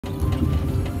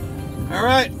All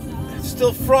right, it's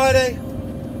still Friday.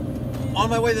 On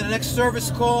my way to the next service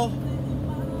call.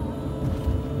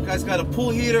 Guy's got a pool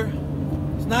heater.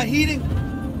 It's not heating.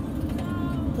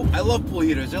 I love pool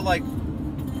heaters. They're like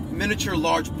miniature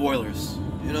large boilers.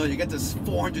 You know, you get this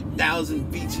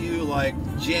 400,000 BTU like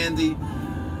Jandy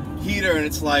heater, and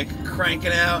it's like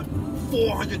cranking out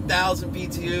 400,000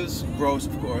 BTUs. Gross,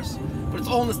 of course. But it's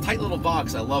all in this tight little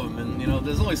box. I love them, and you know,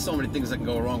 there's only so many things that can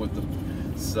go wrong with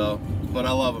them. So, but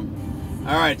I love them.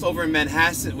 All right, it's over in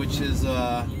Manhasset, which is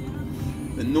the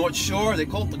North Shore. They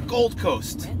call it the Gold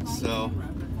Coast. So,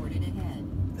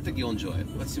 I think you'll enjoy it.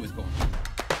 Let's see what's going on.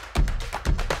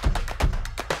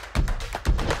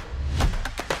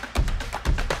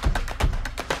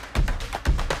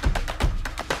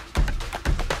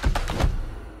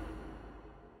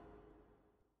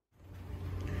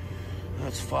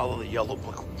 Let's follow the yellow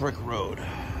brick road.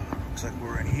 Looks like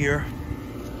we're in here.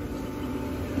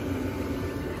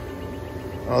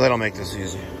 Oh, they don't make this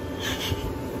easy.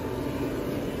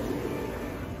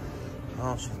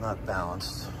 Oh, she's not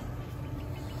balanced.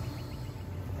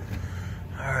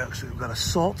 All right, looks like we've got a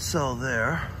salt cell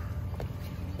there.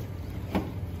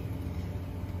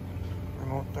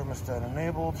 Remote thermostat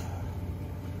enabled.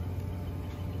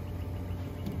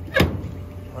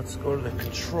 Let's go to the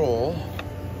control.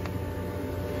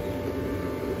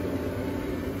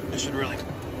 I should really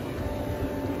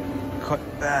cut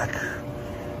back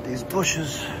these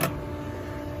bushes.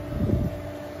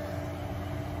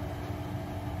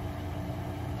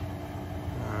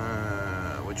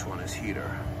 Which one is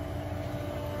heater?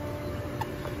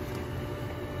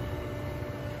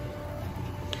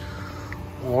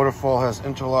 Waterfall has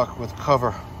interlock with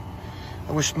cover.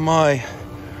 I wish my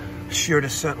shear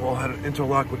descent wall had an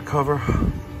interlock with cover.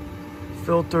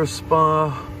 Filter,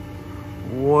 spa,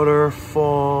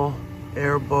 waterfall,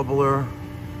 air bubbler.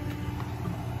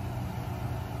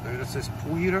 Maybe that says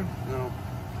pool heater? No.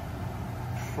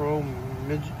 Pro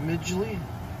Midgley?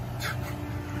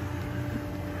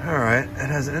 Alright, it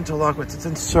has an interlock with, it's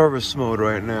in service mode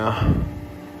right now.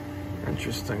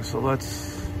 Interesting, so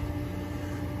this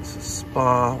is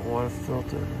spa, water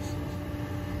filter.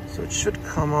 So it should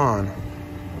come on.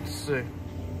 Let's see.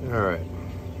 Alright.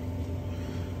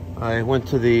 I went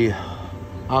to the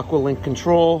Aqualink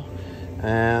control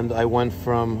and I went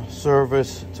from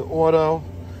service to auto.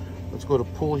 Let's go to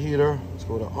pool heater. Let's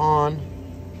go to on.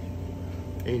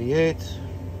 88.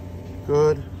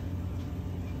 Good.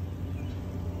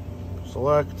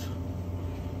 Select.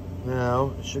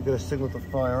 Now it should get a signal to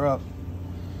fire up.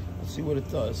 Let's see what it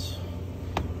does.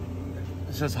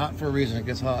 It says hot for a reason. It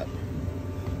gets hot.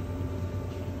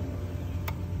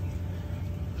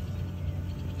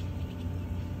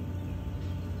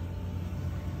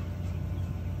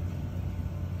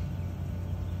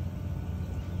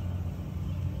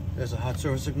 There's a hot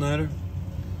surface igniter.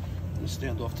 I'm gonna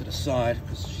stand off to the side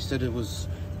because she said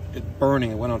it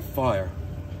burning, it went on fire.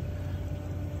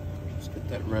 Let's get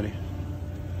that ready.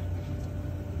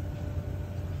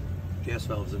 Gas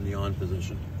valve's in the on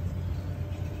position.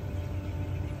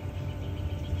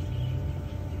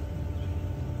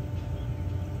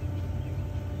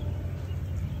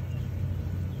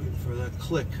 Wait for that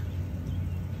click.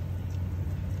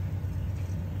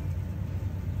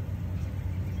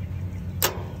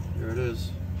 There it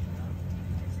is.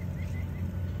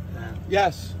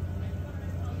 Yes.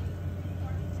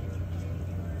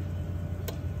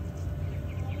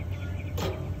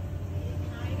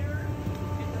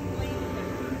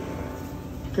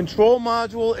 Control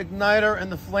module, igniter, and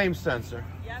the flame sensor.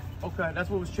 Yes. Okay, that's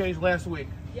what was changed last week.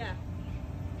 Yeah.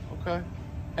 Okay.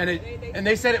 And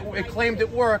they said it claimed it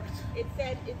worked. It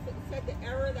said the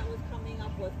error that was coming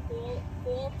up was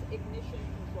fault ignition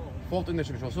control. Fault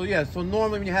ignition control. So yeah, so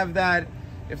normally when you have that,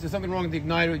 if there's something wrong with the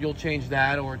igniter, you'll change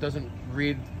that, or it doesn't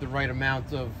read the right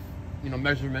amount of,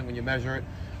 measurement when you measure it.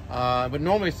 But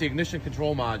normally it's the ignition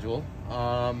control module.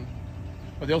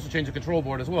 But they also change the control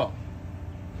board as well,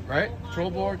 right?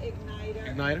 Control board,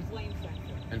 igniter, flame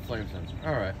sensor. And flame sensor.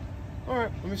 All right.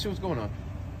 Let me see what's going on.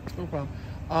 No problem.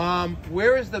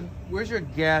 Where's your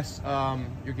gas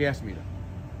meter?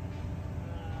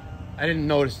 I didn't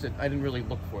notice it. I didn't really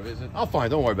look for it. Is it? I'll find it.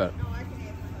 Don't worry about it. No, I can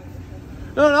ask my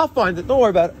husband. No, I'll find it. Don't worry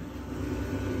about it.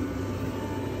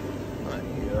 Not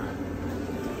here.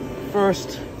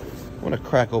 First, I want to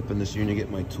crack open this unit,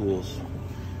 get my tools,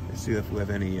 and see if we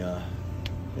have any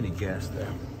gas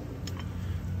there.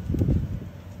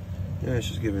 Yeah, it's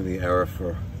just giving me the error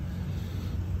for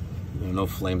no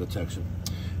flame detection.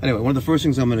 Anyway, one of the first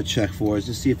things I'm going to check for is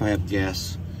to see if I have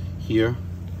gas here.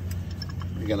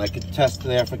 Again, I could test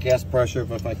there for gas pressure,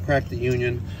 but if I crack the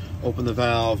union, open the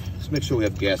valve, just make sure we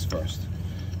have gas first.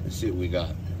 Let's see what we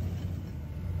got.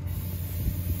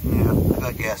 Yeah, I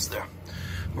got gas there.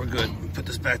 We're good. Put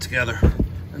this back together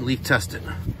and leak test it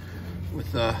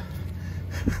with the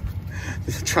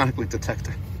electronic leak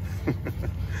detector.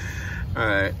 All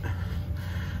right,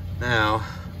 now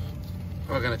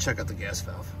we're gonna check out the gas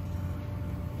valve.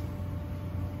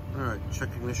 All right, check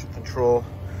ignition control.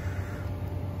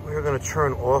 We're gonna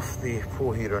turn off the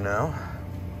pool heater now.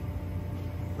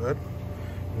 Good.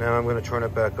 Now I'm gonna turn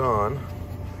it back on.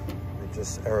 Let me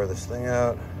just air this thing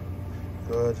out.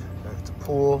 Good. Back to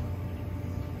pool.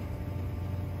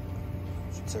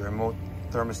 Should say remote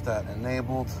thermostat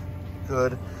enabled.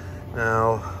 Good.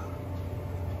 Now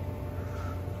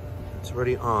it's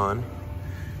already on.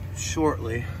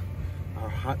 Shortly, our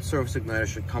hot surface igniter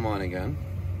should come on again.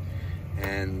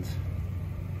 And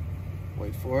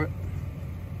wait for it.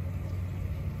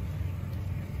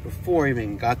 Before we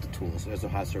even got the tools, there's a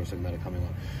hot surface igniter coming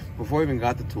on. Before we even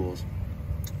got the tools,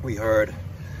 we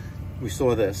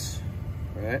saw this,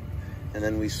 right? And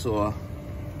then we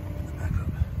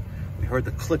heard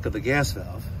the click of the gas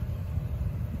valve.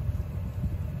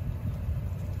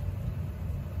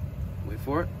 Wait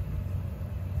for it.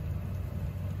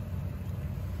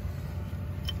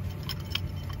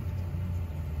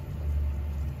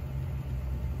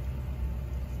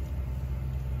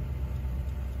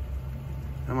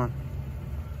 Come on.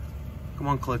 Come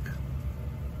on, click.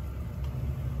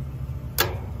 I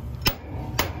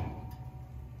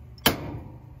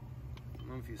don't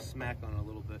know if you smack on it a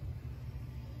little bit.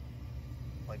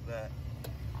 Like that.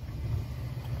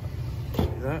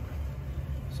 See that?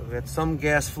 So we had some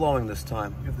gas flowing this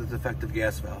time. We have the defective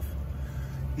gas valve.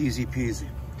 Easy peasy.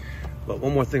 But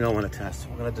one more thing I want to test.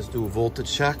 We're going to just do a voltage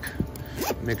check.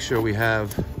 Make sure we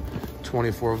have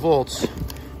 24 volts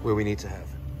where we need to have.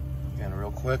 Again,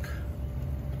 real quick.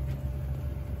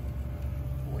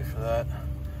 Wait for that.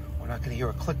 We're not going to hear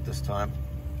a click this time.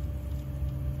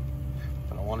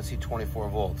 But I want to see 24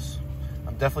 volts.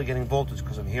 I'm definitely getting voltage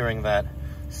because I'm hearing that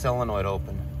solenoid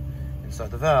open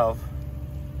inside the valve.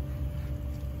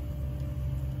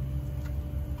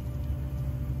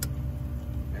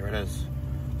 There it is.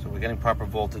 So we're getting proper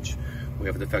voltage. We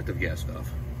have a defective gas valve.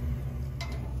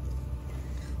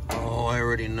 Oh, I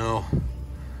already know.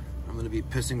 I'm going to be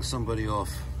pissing somebody off.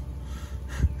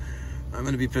 I'm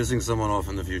going to be pissing someone off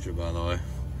in the future, by the way.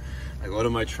 I go to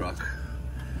my truck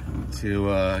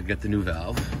to get the new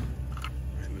valve.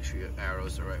 Make sure your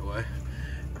arrow's the right way.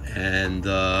 And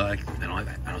I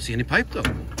don't see any pipe though.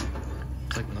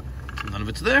 It's like none of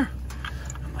it's there.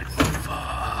 I'm like, oh,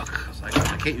 fuck. I was like,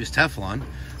 I can't use Teflon.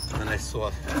 And then I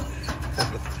saw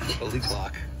a leak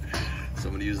lock. So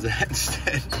I'm gonna use that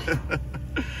instead.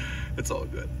 It's all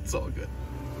good. It's all good.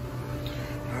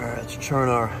 All right, let's turn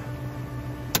our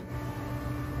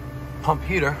pump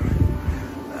heater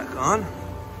back on.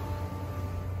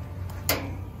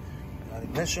 Got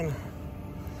ignition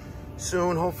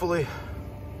soon, hopefully.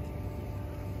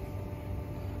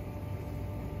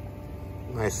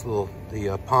 Nice little,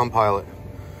 the Palm Pilot,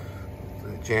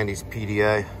 the Jandy's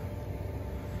PDA.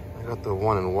 I got the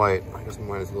one in white. I guess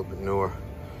mine is a little bit newer.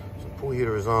 So the pool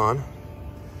heater is on.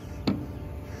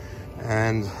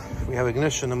 And if we have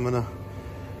ignition, I'm gonna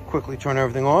quickly turn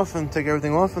everything off and take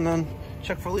everything off and then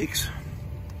check for leaks.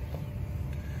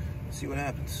 See what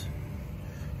happens.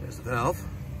 There's the valve.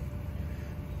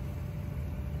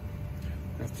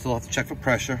 Still have to check for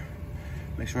pressure.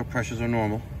 Make sure our pressures are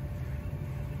normal.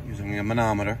 Using a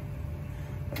manometer.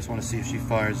 I just want to see if she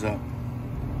fires up.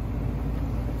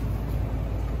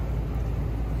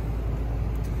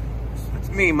 It's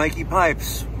me, Mikey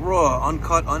Pipes, raw,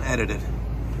 uncut, unedited.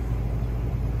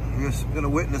 You're going to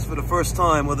witness for the first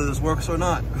time whether this works or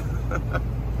not.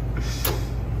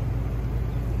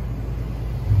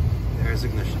 There's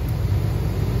ignition.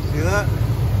 See that?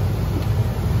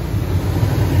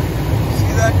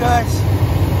 See that, guys?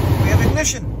 We have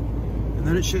ignition. And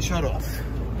then it should shut off.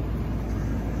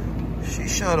 She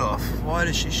shut off. Why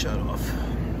did she shut off?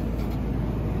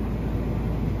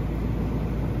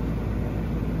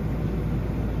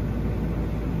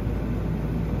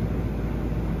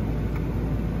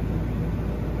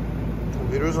 Pool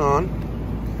heater's on.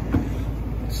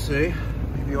 Let's see.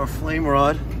 Maybe our flame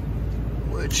rod,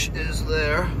 which is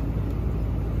there.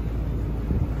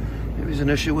 Maybe there's an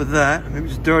issue with that. Maybe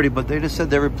it's dirty, but they just said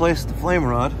they replaced the flame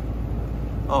rod.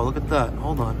 Oh, look at that.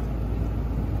 Hold on.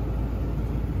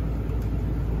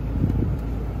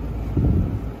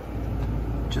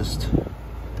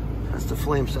 That's the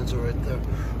flame sensor right there.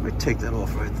 Let me take that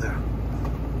off right there.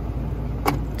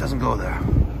 It doesn't go there.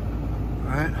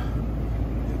 Alright.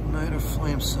 Igniter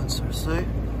flame sensor. See?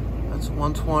 That's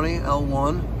 120,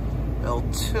 L1,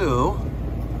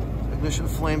 L2. Ignition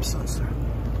flame sensor.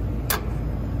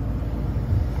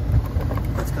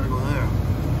 That's gonna go there.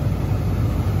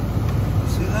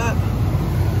 See that?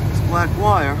 This black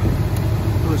wire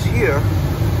goes here.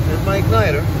 There's my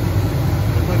igniter.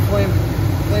 There's my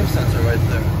flame sensor right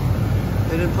there.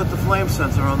 They didn't put the flame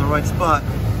sensor on the right spot.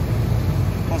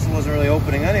 Plus it wasn't really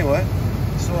opening anyway.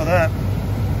 Saw that.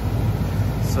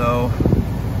 So,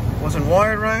 wasn't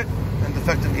wired right, and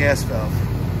defective gas valve.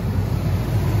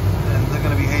 And they're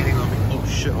gonna be hating on me. Oh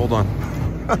shit, hold on.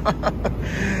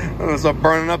 I'm gonna start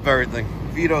burning up everything.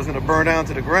 Vito's gonna burn down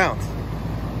to the ground.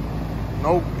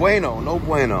 No bueno, no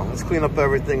bueno. Let's clean up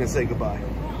everything and say goodbye.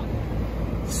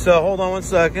 So, hold on one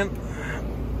second.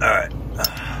 All right.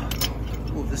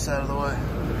 Move this out of the way.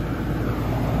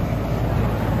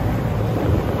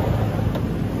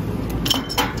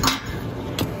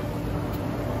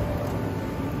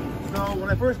 So, when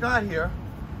I first got here,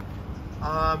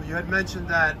 you had mentioned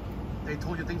that they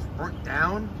told you things burnt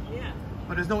down. Yeah.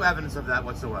 But there's no evidence of that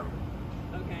whatsoever.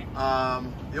 Okay.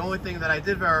 The only thing that I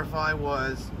did verify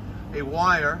was a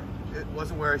wire. It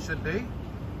wasn't where it should be.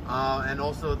 And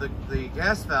also the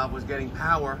gas valve was getting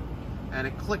power and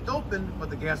it clicked open, but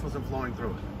the gas wasn't flowing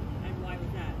through it. And why was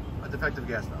that? A defective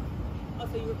gas valve. Oh,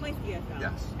 so you replaced the gas valve?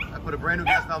 Yes. I put a brand new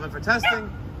gas valve in for testing.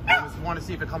 I just want to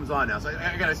see if it comes on now. So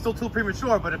again, it's still too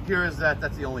premature, but it appears that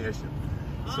that's the only issue.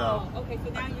 So. Oh, okay.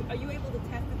 So now are you able to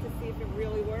test it to see if it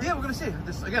really works? Yeah, we're gonna see.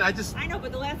 I know,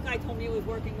 but the last guy told me it was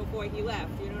working before he left.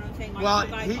 You know what I'm saying? Well,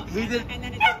 he did, and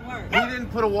then it didn't work. He didn't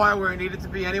put a wire where it needed to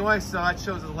be anyway, so that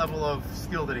shows the level of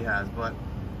skill that he has. But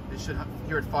you should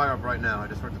hear it fire up right now. I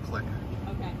just heard the click.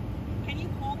 Okay. Can you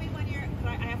call me when you're? Cause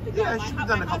I have to go. Yeah, it should be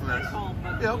done in a couple minutes. Home,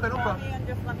 yeah, okay, no problem. Call me and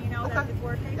just let me know that it's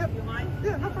working. Yep. Do you mind?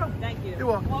 Yeah, no problem. Thank you. You're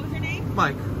welcome. What was your name?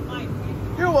 Mike. Mike.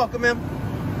 You're welcome, ma'am.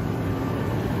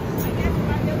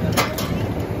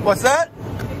 What's that?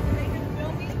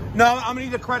 No, I'm gonna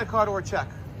need a credit card or a check.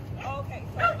 Okay,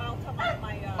 so I'll tell my okay.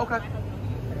 My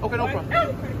husband. Okay, no problem.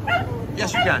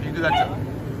 Yes, you can. You can do that too.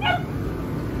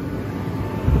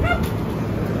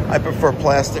 I prefer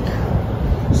plastic.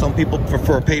 Some people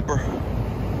prefer paper,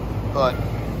 but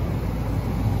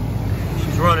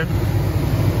she's running.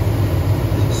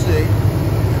 As you see,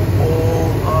 all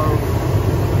our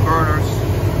burners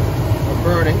are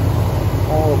burning,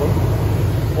 all of them.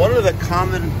 One of the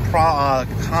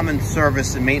common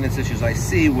service and maintenance issues I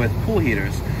see with pool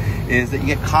heaters is that you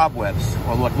get cobwebs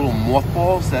or like little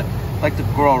mothballs that like to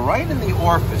grow right in the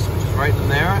orifice, which is right in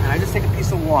there. And I just take a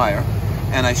piece of wire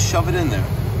and I shove it in there.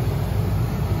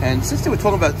 And since they were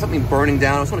talking about something burning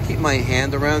down, I just want to keep my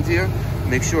hand around here,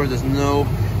 make sure there's no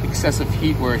excessive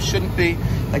heat where it shouldn't be.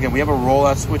 Again, we have a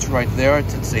rollout switch right there.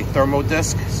 It's a thermo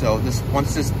disc. So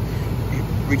once this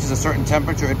reaches a certain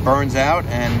temperature, it burns out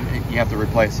and you have to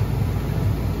replace it.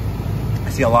 I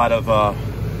see a lot of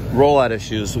rollout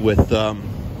issues with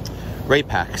rate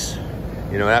packs.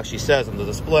 You know, it actually says on the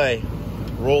display,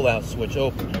 rollout switch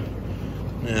open.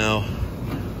 Now,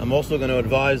 I'm also going to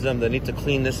advise them they need to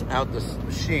clean this out, this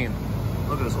machine.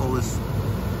 Look at this, all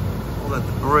that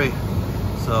debris.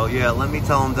 So yeah, let me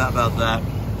tell them about that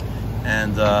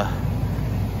and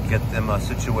get them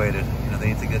situated. You know,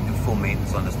 they need to do full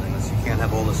maintenance on this thing. So you can't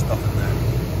have all this stuff in there.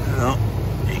 You know,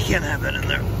 you can't have that in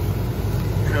there.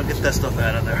 You know, get that stuff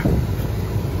out of there.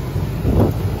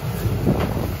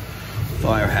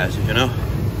 Fire hazard, you know.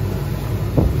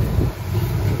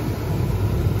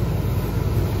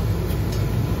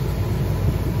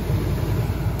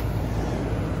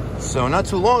 So not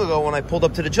too long ago when I pulled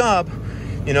up to the job,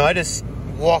 you know, I just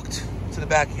walked to the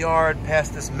backyard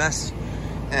past this mess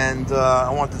and I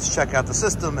wanted to check out the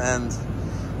system, and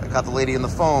I got the lady on the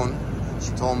phone.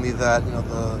 She told me that, you know,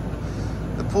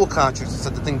 the pool contractor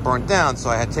said the thing burnt down, so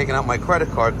I had taken out my credit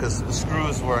card because the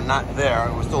screws were not there.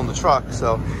 It was still in the truck.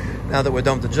 So now that we're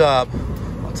done with the job,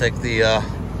 I'll take the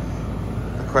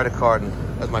credit card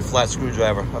as my flat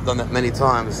screwdriver. I've done that many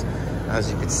times, as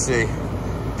you can see.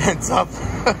 Bent up.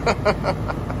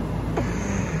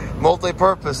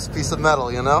 Multi-purpose piece of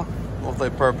metal, you know?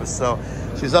 Multi-purpose. So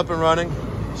she's up and running.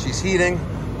 She's heating.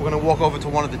 We're gonna walk over to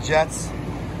one of the jets,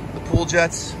 the pool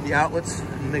jets, the outlets,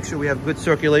 and make sure we have good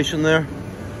circulation there.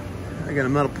 Again,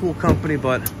 I'm not a pool company,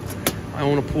 but I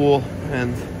own a pool,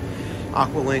 and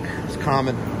Aqualink is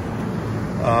common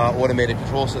automated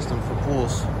control system for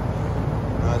pools.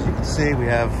 As you can see, we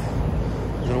have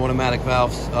an automatic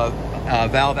valve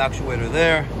actuator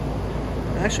there.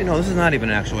 Actually, no, this is not even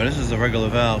an actuator. This is a regular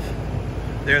valve.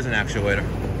 There's an actuator.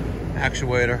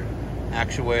 Actuator.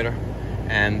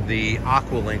 And the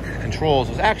Aqualink controls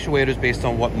those actuators based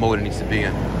on what mode it needs to be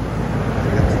in. We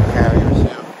got some carriers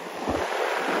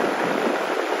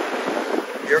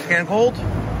here. Beer can cold?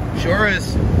 Sure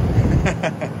is.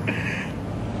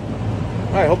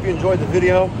 Alright, hope you enjoyed the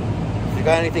video. If you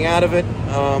got anything out of it,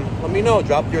 let me know.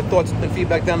 Drop your thoughts and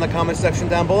feedback down in the comment section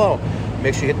down below.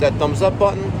 Make sure you hit that thumbs up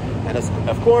button. And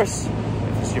of course,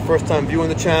 if this is your first time viewing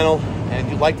the channel and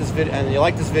you like this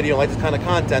video, like this kind of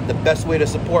content, the best way to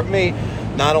support me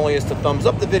not only is to thumbs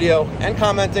up the video and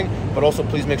commenting, but also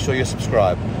please make sure you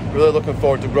subscribe. Really looking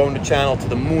forward to growing the channel to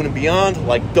the moon and beyond,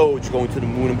 like Doge going to the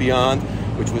moon and beyond,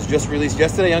 which was just released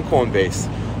yesterday on Coinbase.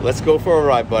 Let's go for a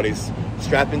ride, buddies.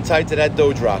 Strap in tight to that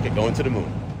Doge rocket going to the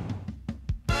moon.